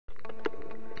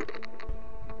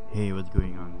Hey, what's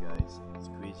going on, guys? It's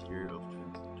Chris here of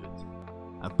 2020.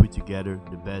 I put together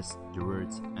the best, the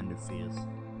worst, and the fails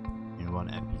in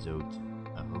one episode.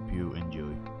 I hope you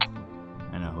enjoy,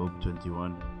 and I hope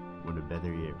 21 was a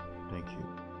better year. Thank you.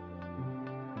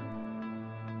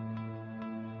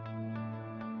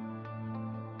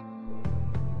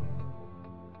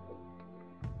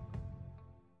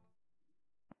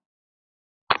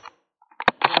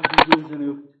 Die in zijn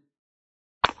hoofd.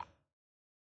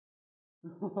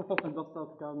 Dat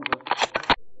staat camera.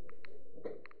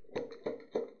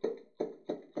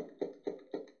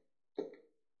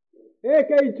 Hé,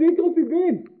 kan je 2 keer op je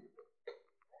been?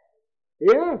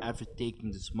 Ja? After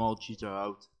taking the small cheater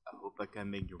out, I hope I can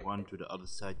make the run to the other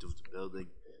side of the building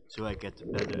so I get a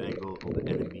better angle of the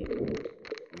enemy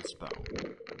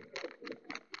respawn.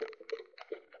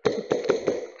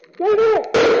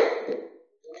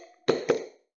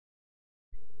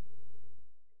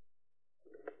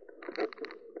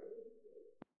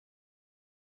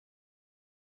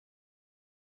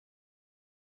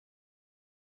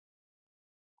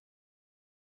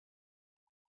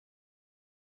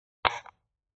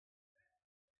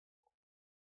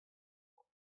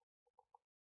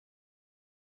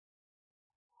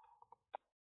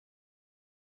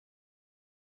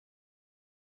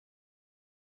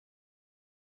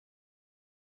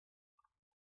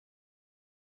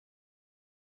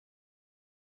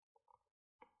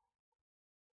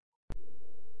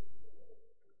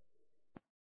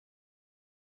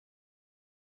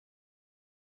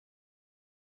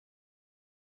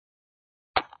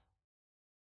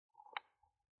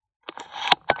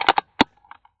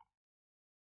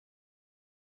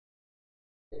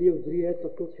 Twee of drie uit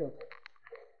dat kot gaat.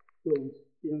 Zo,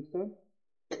 hier aan staan.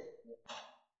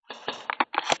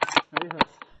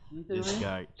 This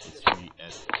guy is really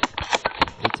epic.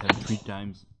 I hit him 3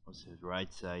 times on his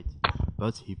right side,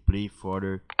 but he played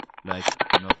further like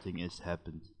nothing has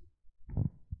happened.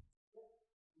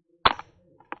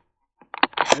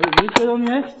 Weet je dan niet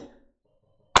echt?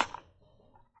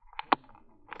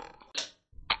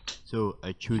 So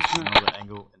I choose another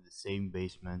angle in the same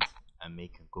basement and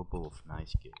make a couple of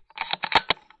nice kills.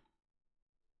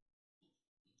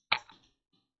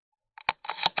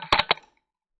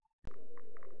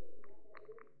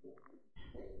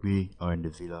 We are in the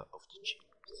villa of the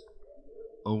Chambers,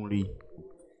 only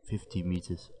 50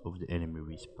 meters of the enemy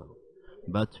respawn,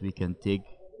 but we can take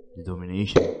the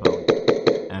domination point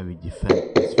and we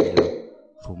defend this villa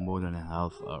for more than a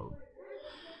half hour.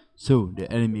 So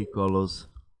the enemy colors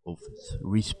of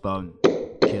respawn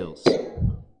kills,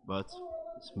 but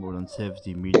it's more than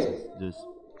 70 meters, thus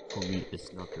for me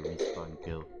it's not a respawn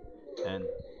kill, and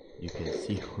you can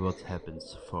see what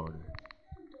happens further.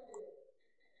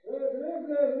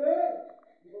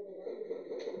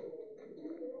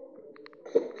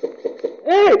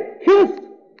 Hé, gast!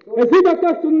 Hij ziet dat ik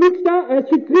achter niks sta en hij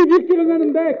schiet 3-4 keer met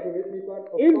een bek. Je weet niet waar,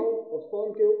 als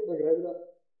spawnkill, dan grijp je dat.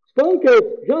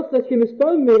 Spawnkill, gast, dat is geen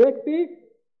spawn meer, hè, P?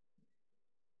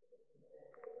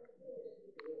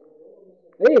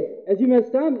 Hé, hij ziet mij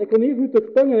staan, ik kan hier goed op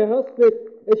vangen, hè, gast.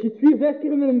 Hij schiet 4-5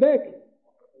 keer met een bek.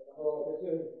 Oh,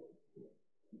 dat is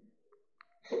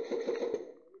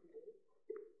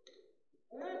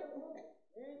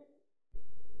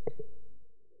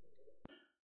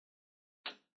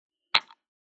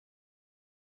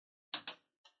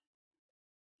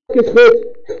Is goed.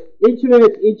 Eentje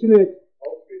uit.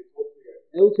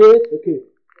 L2, oké.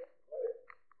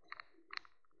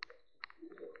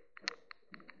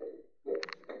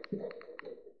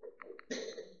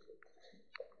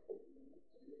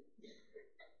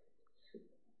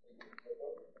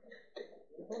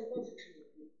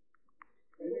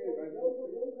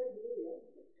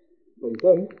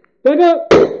 Kom. Tegen!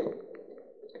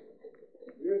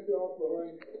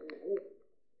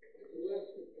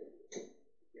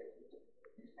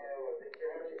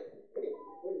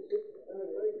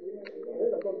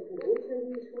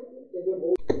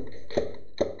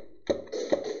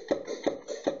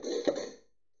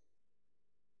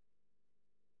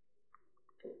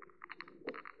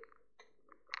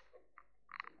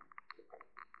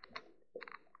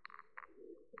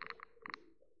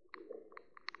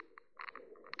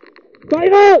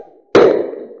 Fire!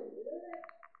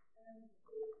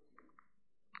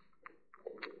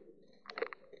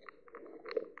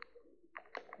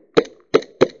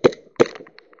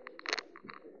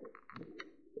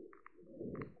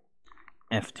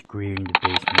 After clearing the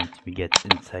basement, we get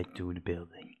inside to the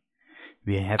building.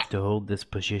 We have to hold this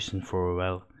position for a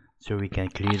while so we can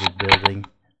clear the building,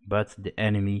 but the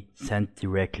enemy sent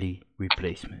directly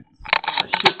replacements.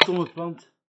 Shit, stomme plant.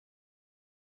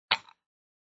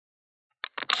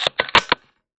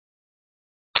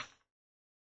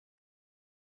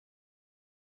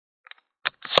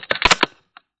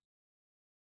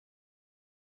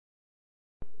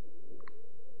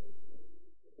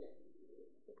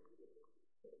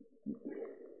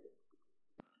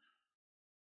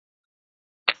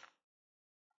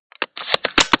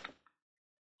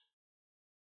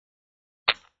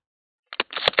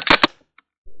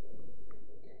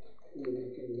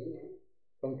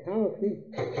 Ga of niet?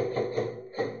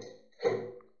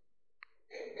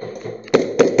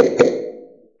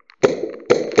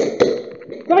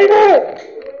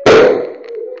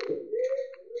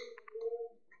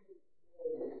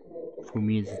 For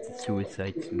me, it's a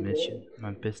suicide mission.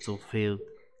 My pistol failed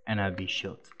and I'll be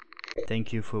shot.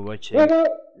 Thank you for watching this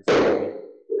movie.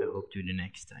 I hope to the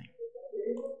next time.